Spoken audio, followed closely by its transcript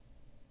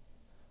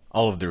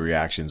all of the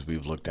reactions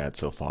we've looked at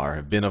so far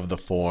have been of the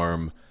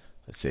form,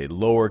 let's say,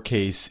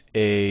 lowercase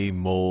a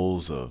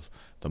moles of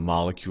the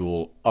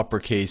molecule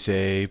uppercase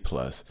A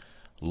plus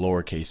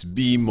lowercase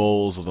b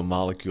moles of the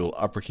molecule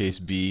uppercase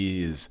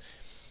B.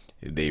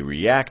 They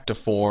react to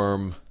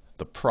form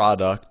the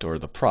product or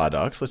the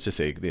products. Let's just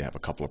say they have a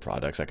couple of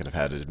products. I could have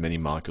had as many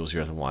molecules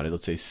here as I wanted.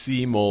 Let's say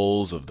C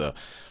moles of the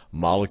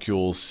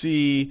molecule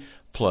C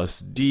plus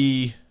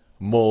D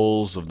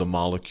moles of the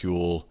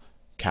molecule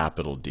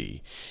capital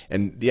D.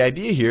 And the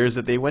idea here is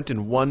that they went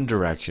in one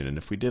direction. And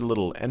if we did a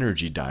little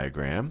energy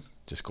diagram,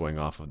 just going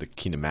off of the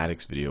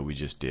kinematics video we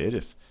just did,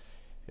 if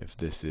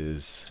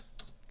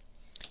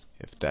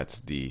that's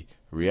the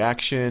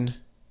reaction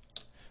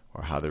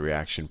or how the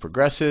reaction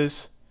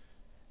progresses,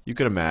 you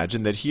could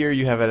imagine that here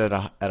you have it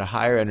at a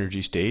higher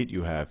energy state.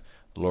 You have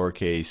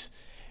lowercase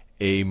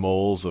a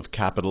moles of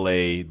capital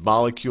A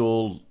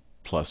molecule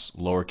plus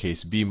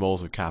lowercase b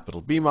moles of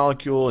capital B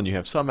molecule, and you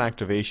have some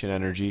activation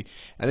energy.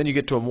 And then you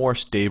get to a more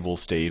stable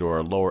state or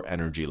a lower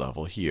energy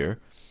level here,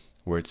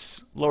 where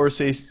it's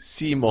lowercase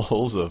c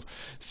moles of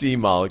C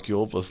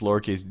molecule plus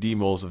lowercase d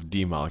moles of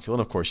D molecule.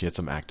 And of course, you had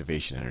some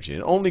activation energy.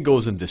 It only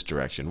goes in this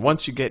direction.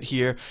 Once you get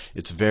here,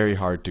 it's very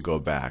hard to go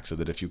back. So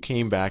that if you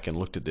came back and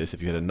looked at this,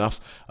 if you had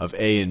enough of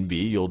A and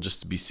B, you'll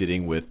just be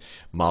sitting with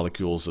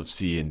molecules of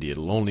C and D.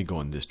 It'll only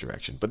go in this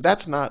direction. But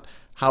that's not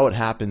how it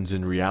happens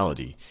in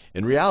reality.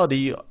 In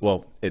reality,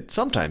 well, it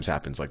sometimes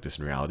happens like this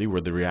in reality,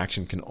 where the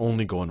reaction can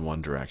only go in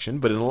one direction.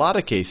 But in a lot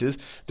of cases,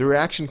 the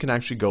reaction can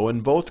actually go in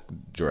both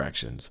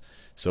directions.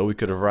 So we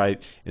could have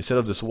write, instead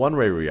of this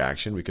one-way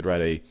reaction, we could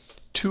write a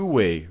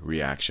two-way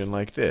reaction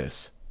like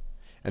this.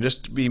 And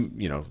just to be,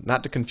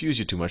 not to confuse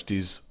you too much,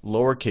 these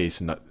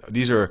lowercase,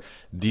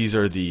 these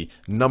are the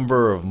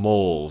number of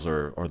moles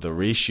or the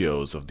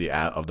ratios of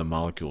the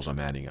molecules I'm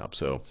adding up.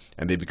 So,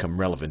 and they become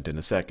relevant in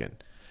a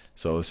second.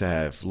 So let's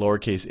have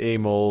lowercase a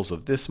moles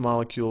of this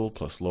molecule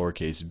plus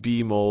lowercase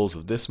b moles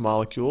of this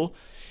molecule,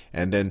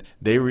 and then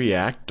they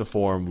react to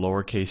form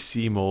lowercase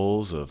c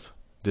moles of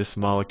this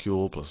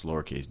molecule plus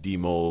lowercase d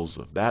moles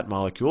of that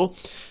molecule.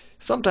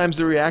 Sometimes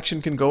the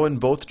reaction can go in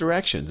both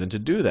directions. And to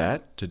do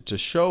that, to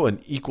show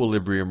an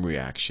equilibrium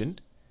reaction,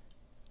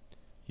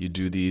 you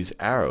do these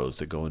arrows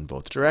that go in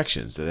both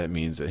directions. So that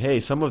means that, hey,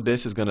 some of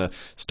this is going to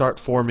start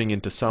forming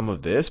into some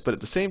of this, but at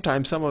the same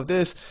time, some of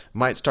this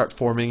might start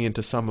forming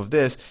into some of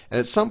this. And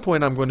at some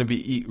point, I'm going to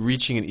be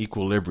reaching an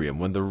equilibrium.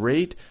 When the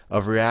rate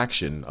of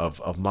reaction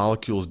of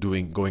molecules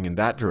going in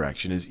that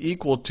direction is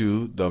equal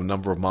to the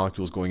number of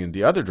molecules going in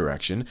the other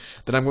direction,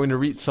 then I'm going to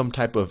reach some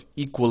type of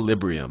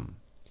equilibrium.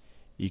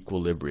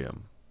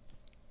 Equilibrium.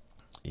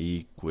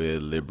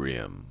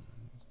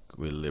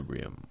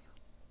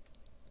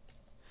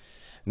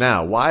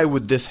 Now, why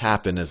would this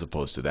happen as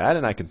opposed to that?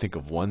 And I can think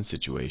of one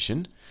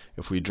situation.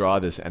 If we draw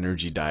this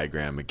energy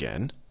diagram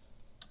again,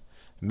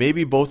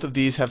 maybe both of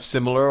these have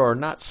similar or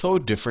not so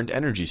different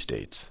energy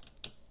states.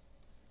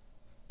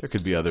 There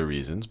could be other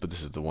reasons, but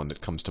this is the one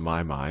that comes to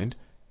my mind.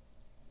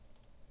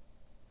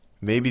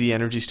 Maybe the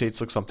energy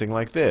states look something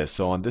like this.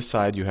 So on this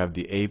side, you have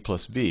the A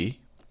plus B.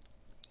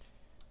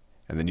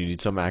 And then you need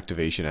some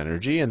activation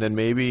energy. And then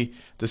maybe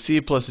the C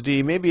plus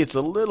D, maybe it's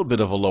a little bit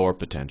of a lower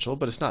potential,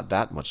 but it's not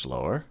that much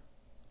lower.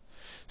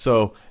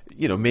 So,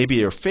 maybe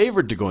you're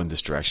favored to go in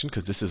this direction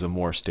because this is a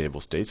more stable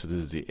state. So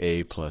this is the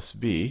A plus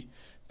B.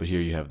 But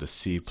here you have the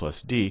C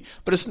plus D.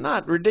 But it's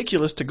not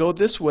ridiculous to go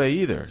this way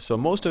either. So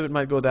most of it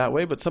might go that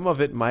way, but some of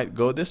it might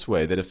go this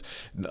way. That if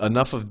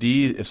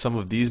some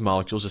of these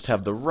molecules just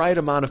have the right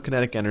amount of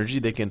kinetic energy,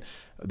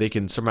 they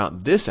can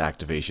surmount this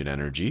activation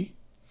energy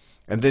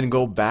and then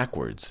go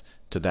backwards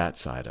to that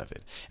side of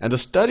it. And the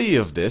study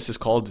of this is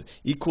called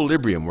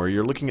equilibrium, where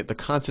you're looking at the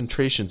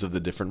concentrations of the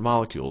different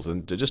molecules.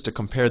 And just to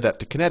compare that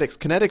to kinetics,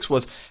 kinetics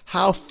was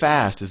how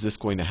fast is this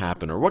going to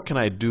happen, or what can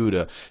I do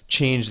to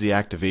change the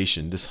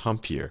activation, this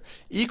hump here.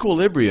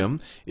 Equilibrium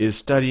is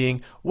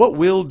studying what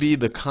will be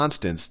the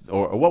constants,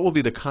 or what will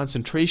be the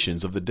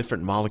concentrations of the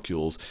different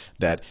molecules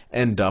that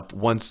end up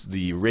once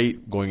the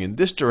rate going in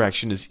this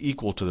direction is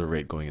equal to the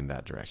rate going in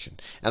that direction.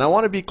 And I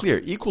want to be clear,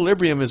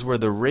 equilibrium is where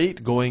the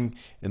rate going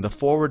in the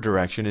forward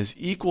direction is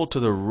equal to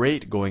the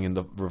rate going in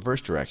the reverse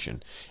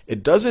direction.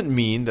 It doesn't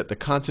mean that the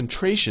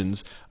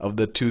concentrations of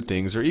the two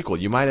things are equal.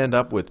 You might end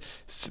up with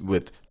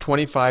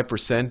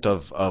 25%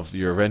 of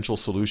your eventual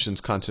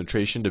solution's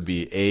concentration to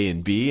be A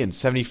and B and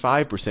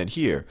 75%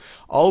 here.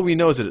 All we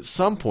know is that at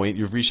some point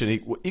you've reached an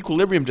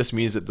equilibrium. Just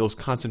means that those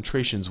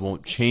concentrations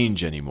won't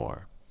change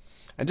anymore.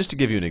 And just to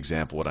give you an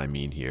example what I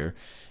mean here,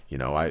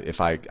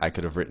 if I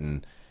could have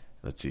written,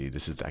 let's see,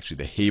 this is actually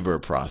the Haber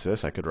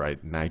process. I could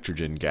write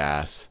nitrogen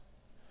gas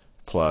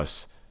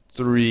plus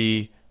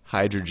 3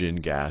 hydrogen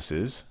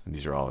gases, and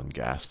these are all in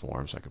gas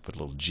form, so I could put a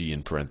little g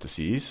in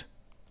parentheses,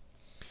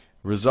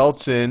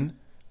 results in,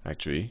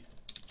 actually,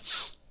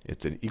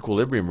 it's an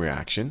equilibrium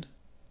reaction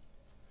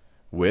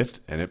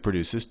with, and it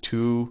produces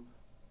 2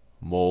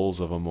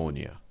 moles of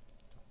ammonia.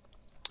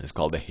 It's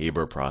called the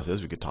Haber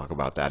process. We could talk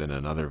about that in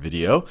another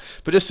video.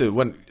 But just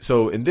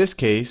so in this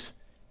case,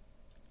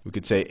 we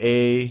could say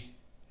A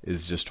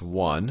is just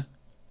 1,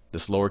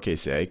 this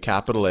lowercase a.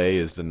 Capital A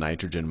is the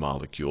nitrogen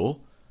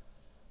molecule.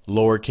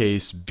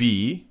 Lowercase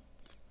b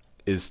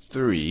is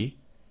 3.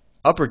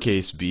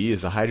 Uppercase B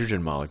is the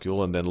hydrogen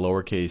molecule, and then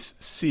lowercase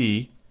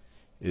c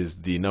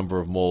is the number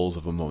of moles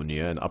of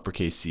ammonia, and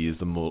uppercase C is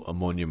the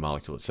ammonia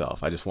molecule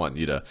itself. I just want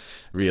you to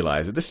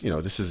realize that this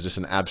is just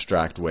an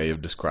abstract way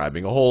of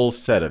describing a whole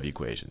set of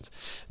equations.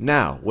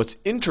 Now, what's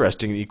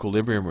interesting in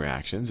equilibrium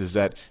reactions is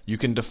that you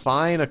can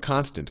define a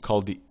constant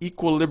called the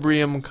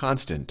equilibrium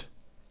constant.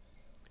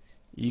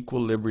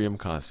 Equilibrium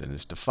constant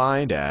is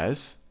defined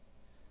as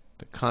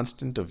the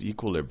constant of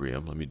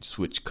equilibrium. Let me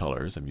switch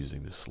colors. I'm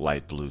using this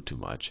light blue too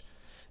much.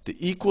 The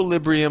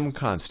equilibrium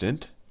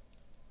constant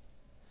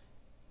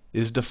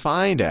is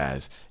defined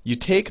as you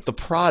take the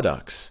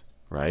products,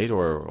 right,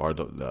 or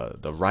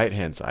the right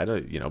hand side,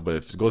 but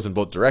if it goes in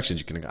both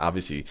directions, you can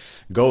obviously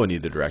go in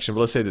either direction.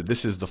 But let's say that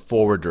this is the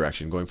forward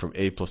direction, going from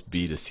A plus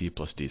B to C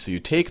plus D. So you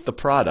take the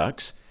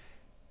products,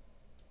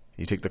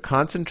 you take the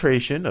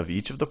concentration of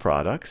each of the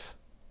products,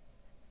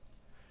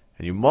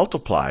 and you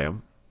multiply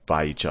them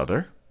by each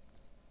other,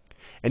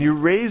 and you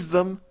raise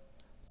them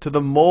to the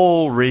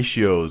mole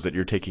ratios that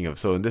you're taking of.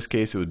 So in this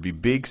case, it would be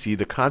big C,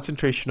 the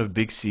concentration of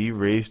big C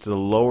raised to the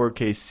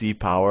lowercase c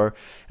power,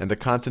 and the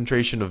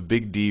concentration of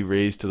big D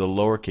raised to the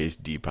lowercase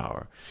d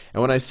power.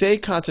 And when I say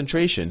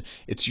concentration,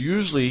 it's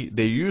usually,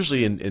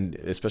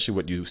 especially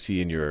what you see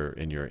in your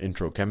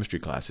intro chemistry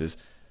classes,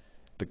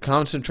 the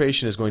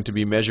concentration is going to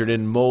be measured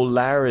in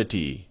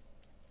molarity.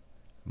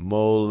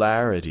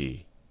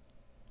 Molarity,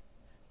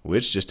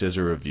 which, just as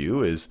a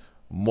review, is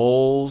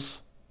moles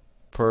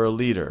per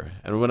liter.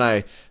 And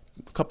a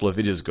couple of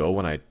videos ago,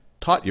 when I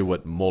taught you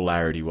what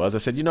molarity was, I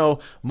said,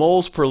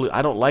 moles per liter,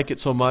 I don't like it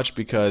so much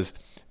because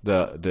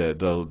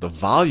the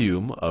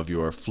volume of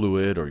your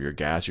fluid or your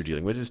gas you're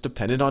dealing with is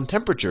dependent on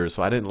temperature,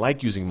 so I didn't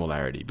like using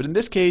molarity. But in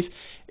this case,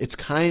 it's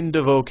kind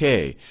of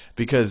okay,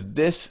 because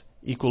this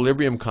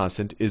equilibrium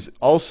constant is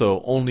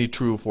also only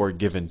true for a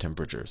given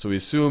temperature. So we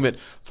assume it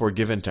for a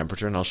given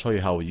temperature, and I'll show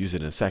you how we'll use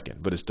it in a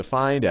second. But it's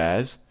defined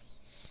as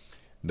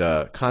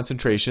the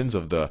concentrations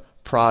of the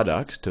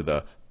products to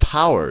the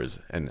powers,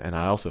 and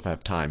I also, if I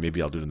have time,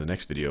 maybe I'll do it in the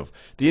next video,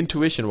 the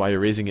intuition why you're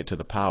raising it to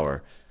the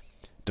power,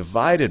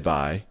 divided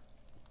by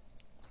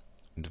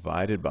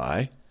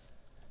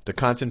the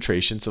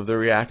concentrations of the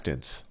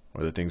reactants,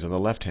 or the things on the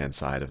left-hand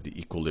side of the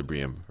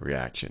equilibrium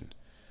reaction.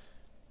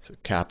 So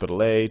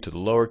capital A to the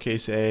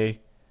lowercase a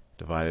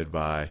divided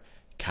by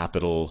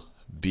capital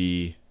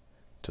B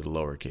to the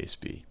lowercase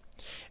b.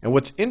 And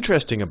what's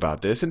interesting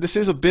about this, and this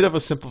is a bit of a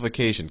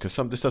simplification because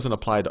this doesn't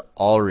apply to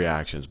all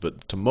reactions,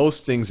 but to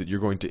most things that you're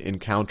going to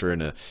encounter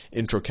in an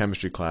intro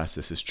chemistry class,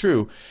 this is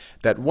true,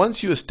 that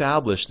once you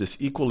establish this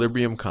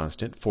equilibrium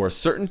constant for a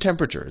certain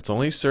temperature, it's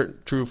only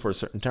true for a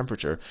certain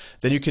temperature,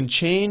 then you can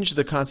change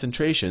the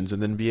concentrations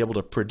and then be able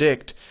to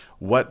predict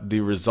what the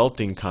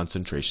resulting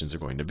concentrations are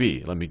going to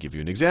be. Let me give you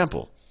an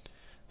example.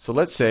 So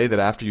let's say that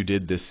after you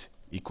did this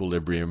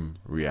equilibrium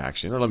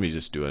reaction, or let me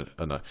just do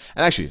and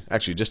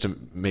actually just to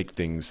make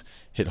things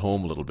hit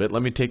home a little bit,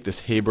 let me take this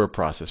Haber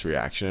process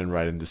reaction and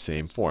write it in the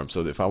same form.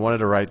 So if I wanted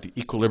to write the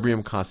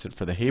equilibrium constant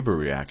for the Haber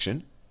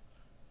reaction,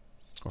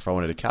 or if I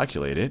wanted to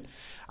calculate it,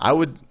 I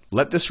would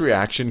let this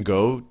reaction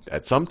go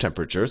at some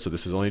temperature. So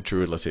this is only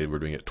true at, let's say we're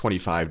doing it at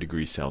 25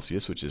 degrees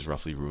Celsius, which is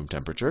roughly room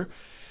temperature.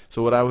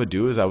 So what I would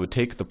do is I would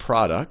take the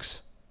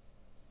products.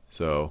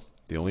 So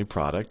the only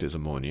product is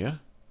ammonia,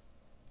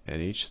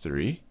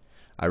 NH3.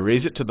 I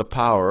raise it to the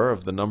power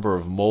of the number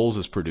of moles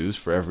is produced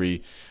for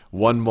every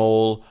 1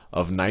 mole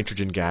of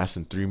nitrogen gas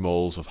and 3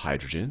 moles of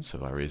hydrogen.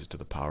 So I raise it to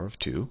the power of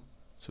 2.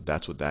 So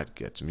that's what that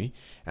gets me.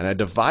 And I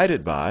divide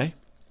it by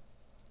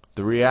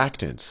the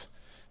reactants.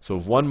 So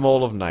 1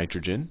 mole of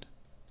nitrogen,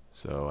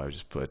 so I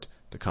just put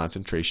the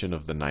concentration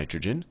of the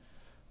nitrogen,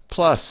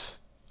 plus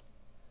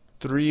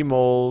 3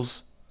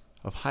 moles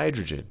of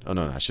hydrogen. Oh,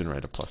 no, I shouldn't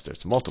write a plus there.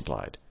 It's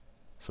multiplied.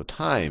 So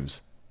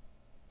times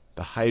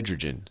the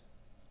hydrogen.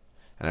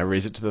 And I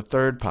raise it to the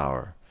 3rd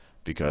power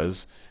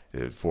because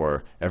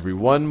for every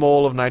 1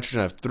 mole of nitrogen,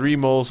 I have 3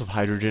 moles of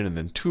hydrogen and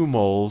then 2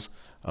 moles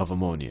of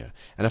ammonia.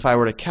 And if I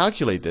were to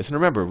calculate this, and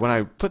remember, when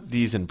I put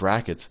these in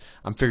brackets,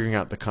 I'm figuring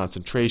out the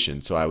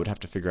concentration, so I would have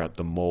to figure out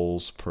the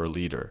moles per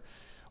liter.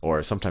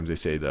 Or sometimes they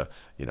say the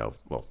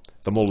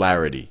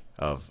molarity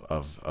of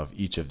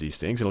each of these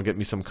things. It'll get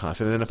me some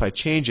constant. And then if I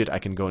change it, I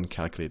can go and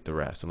calculate the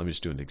rest. And let me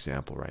just do an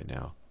example right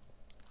now.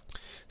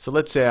 So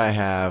let's say I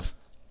have,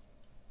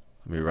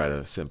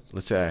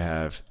 let's say I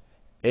have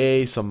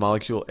some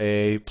molecule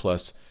A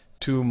plus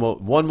 1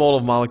 mole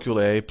of molecule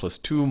A plus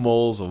 2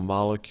 moles of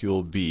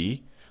molecule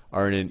B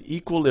are in an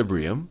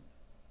equilibrium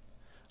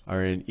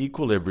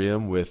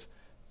with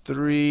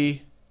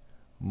 3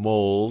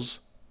 moles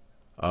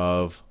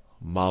of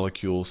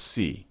molecule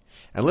C.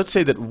 And let's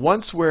say that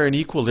once we're in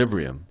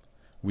equilibrium,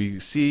 we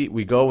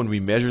go and we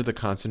measure the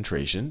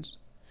concentrations,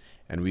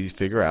 and we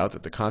figure out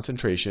that the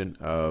concentration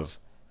of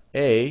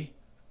A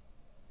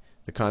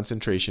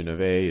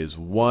is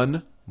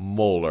 1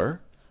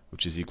 molar,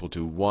 which is equal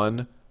to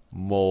 1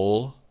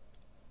 mole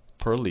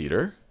per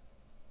liter.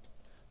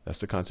 That's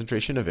the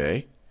concentration of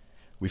A.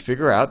 we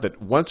figure out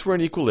that once we're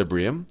in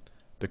equilibrium,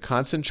 the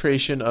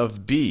concentration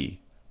of B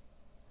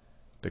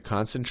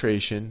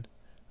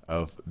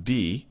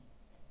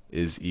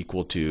is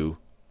equal to,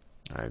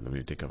 let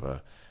me think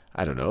of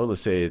I don't know,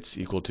 let's say it's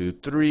equal to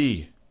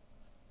 3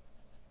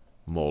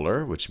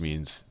 molar, which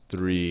means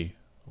 3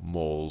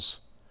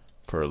 moles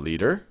per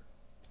liter.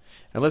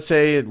 And let's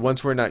say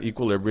once we're in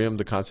equilibrium,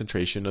 the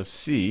concentration of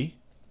C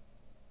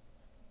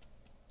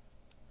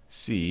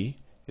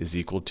is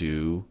equal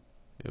to,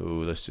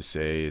 let's just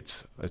say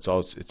it's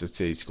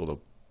equal to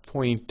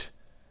point.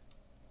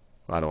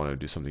 Well, I don't want to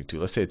do something too.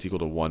 Let's say it's equal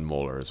to 1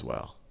 molar as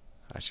well.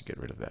 I should get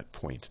rid of that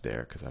point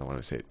there because I don't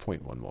want to say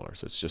 0.1 molar.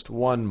 So it's just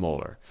 1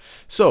 molar.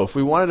 So if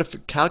we wanted to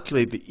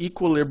calculate the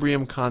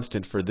equilibrium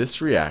constant for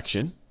this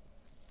reaction,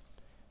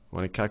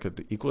 we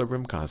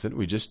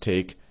just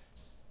take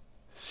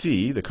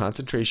C, the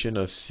concentration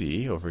of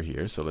C over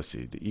here. So let's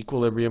see, the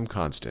equilibrium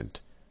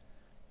constant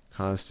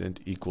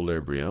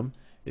equilibrium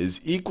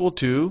is equal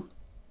to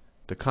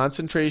the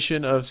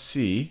concentration of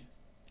C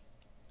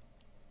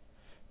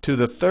to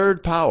the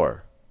third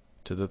power,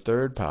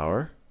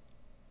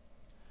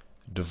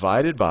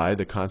 divided by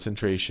the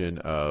concentration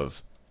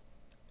of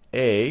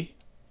A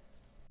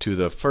to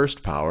the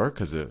first power,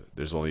 because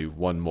there's only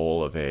 1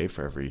 mole of A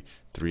for every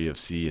 3 of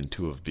C and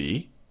 2 of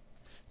B,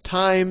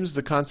 times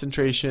the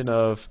concentration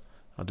of,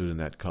 I'll do it in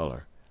that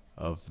color,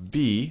 of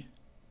B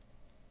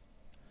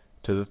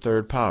to the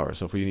third power.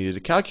 So if we needed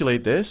to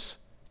calculate this,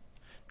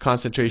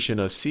 concentration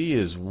of C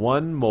is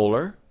 1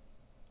 molar,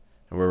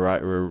 and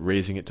we're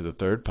raising it to the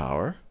third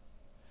power,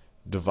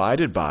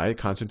 divided by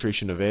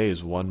concentration of A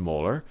is 1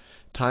 molar,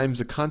 times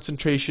the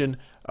concentration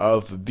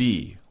of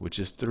B, which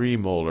is 3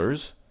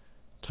 molars,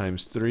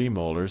 times 3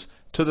 molars,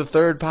 to the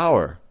third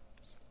power.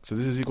 So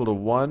this is equal to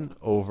 1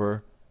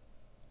 over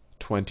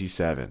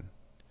 27.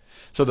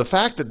 So the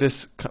fact that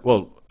this,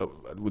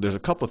 there's a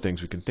couple of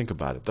things we can think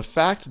about it. The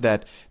fact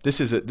that this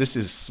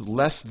is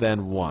less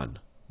than 1,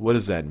 what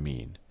does that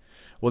mean?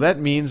 Well, that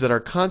means that our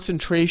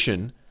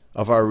concentration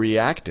of our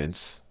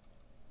reactants,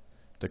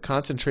 the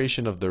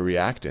concentration of the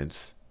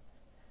reactants,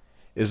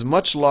 is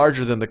much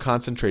larger than the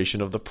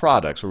concentration of the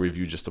products, where we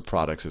view just the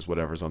products as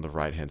whatever's on the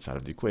right-hand side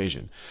of the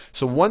equation.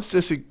 So once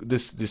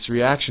this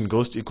reaction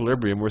goes to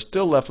equilibrium, we're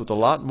still left with a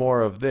lot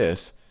more of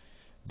this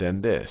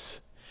than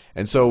this.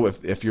 And so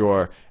if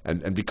you're,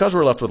 and because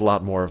we're left with a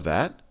lot more of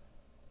that,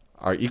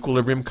 our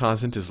equilibrium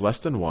constant is less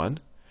than 1,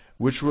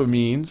 which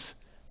means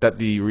that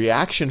the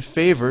reaction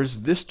favors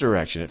this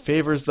direction. It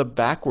favors the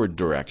backward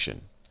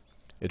direction.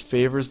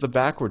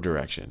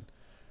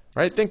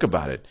 Right? Think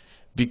about it.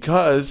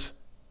 Because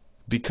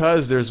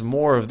there's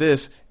more of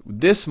this,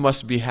 this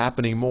must be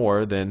happening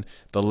more than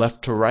the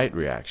left to right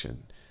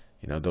reaction.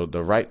 You know,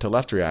 the right to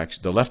left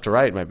reaction, the left to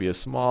right might be a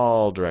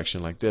small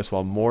direction like this,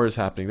 while more is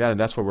happening that, and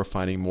that's where we're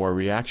finding more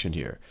reaction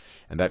here.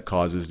 And that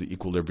causes the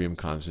equilibrium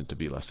constant to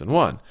be less than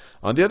 1.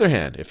 On the other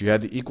hand, if you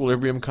had the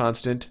equilibrium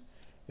constant,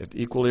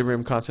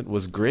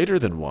 was greater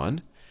than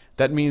 1,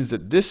 that means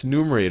that this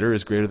numerator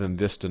is greater than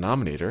this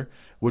denominator,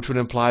 which would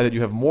imply that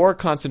you have more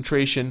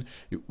concentration.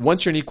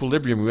 Once you're in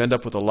equilibrium, you end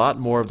up with a lot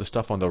more of the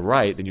stuff on the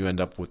right than you end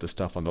up with the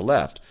stuff on the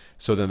left.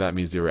 So then that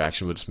means the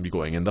reaction would be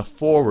going in the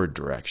forward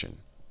direction.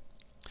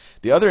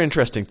 The other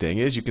interesting thing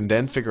is you can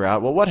then figure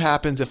out, well, what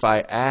happens if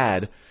I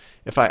add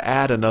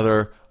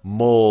another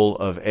mole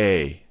of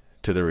A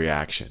to the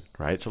reaction,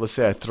 right? So let's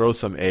say I throw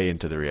some A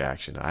into the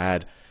reaction.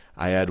 I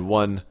add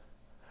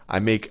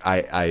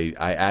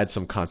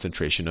some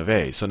concentration of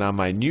A. So now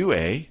my new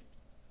A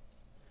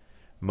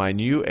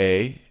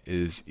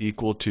is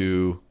equal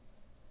to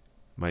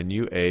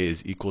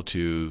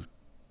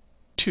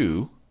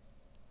 2.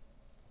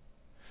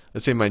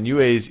 Let's say my new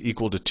A is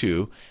equal to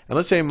 2, and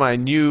let's say my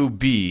new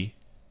B,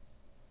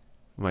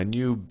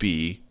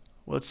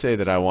 let's say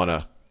that I want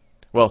to,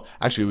 well,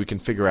 actually we can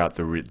figure out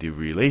the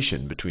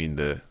relation between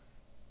the,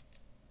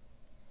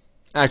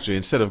 actually,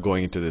 instead of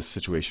going into this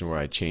situation where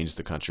I change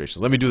the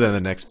concentration, let me do that in the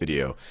next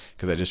video,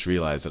 because I just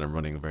realized that I'm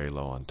running very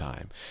low on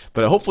time.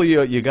 But hopefully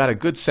you got a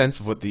good sense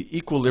of what the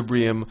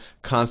equilibrium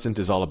constant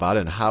is all about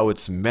and how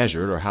it's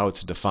measured or how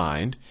it's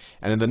defined.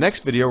 And in the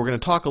next video, we're going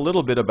to talk a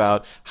little bit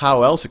about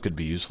how else it could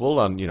be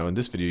useful. In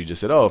this video, you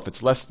just said, oh, if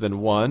it's less than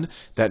 1,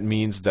 that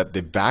means that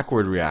the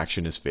backward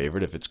reaction is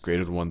favored. If it's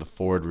greater than 1, the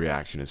forward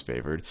reaction is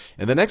favored.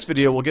 In the next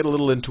video, we'll get a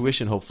little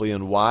intuition, hopefully,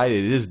 on why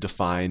it is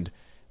defined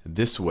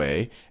this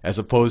way as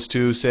opposed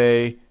to,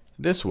 say,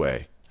 this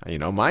way.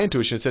 My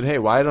intuition said, hey,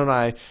 why don't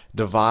I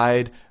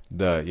divide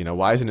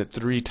why isn't it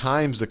 3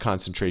 times the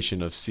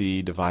concentration of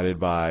C divided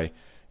by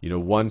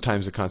 1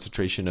 times the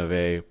concentration of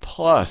A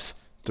plus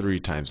 3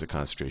 times the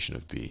concentration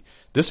of B?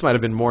 This might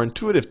have been more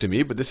intuitive to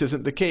me, but this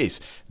isn't the case.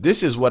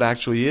 This is what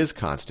actually is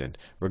constant,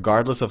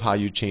 regardless of how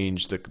you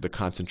change the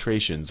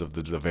concentrations of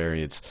the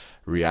various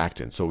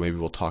reactants. So maybe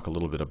we'll talk a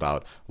little bit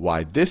about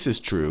why this is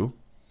true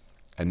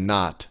and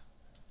not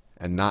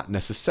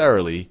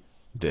necessarily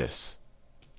this.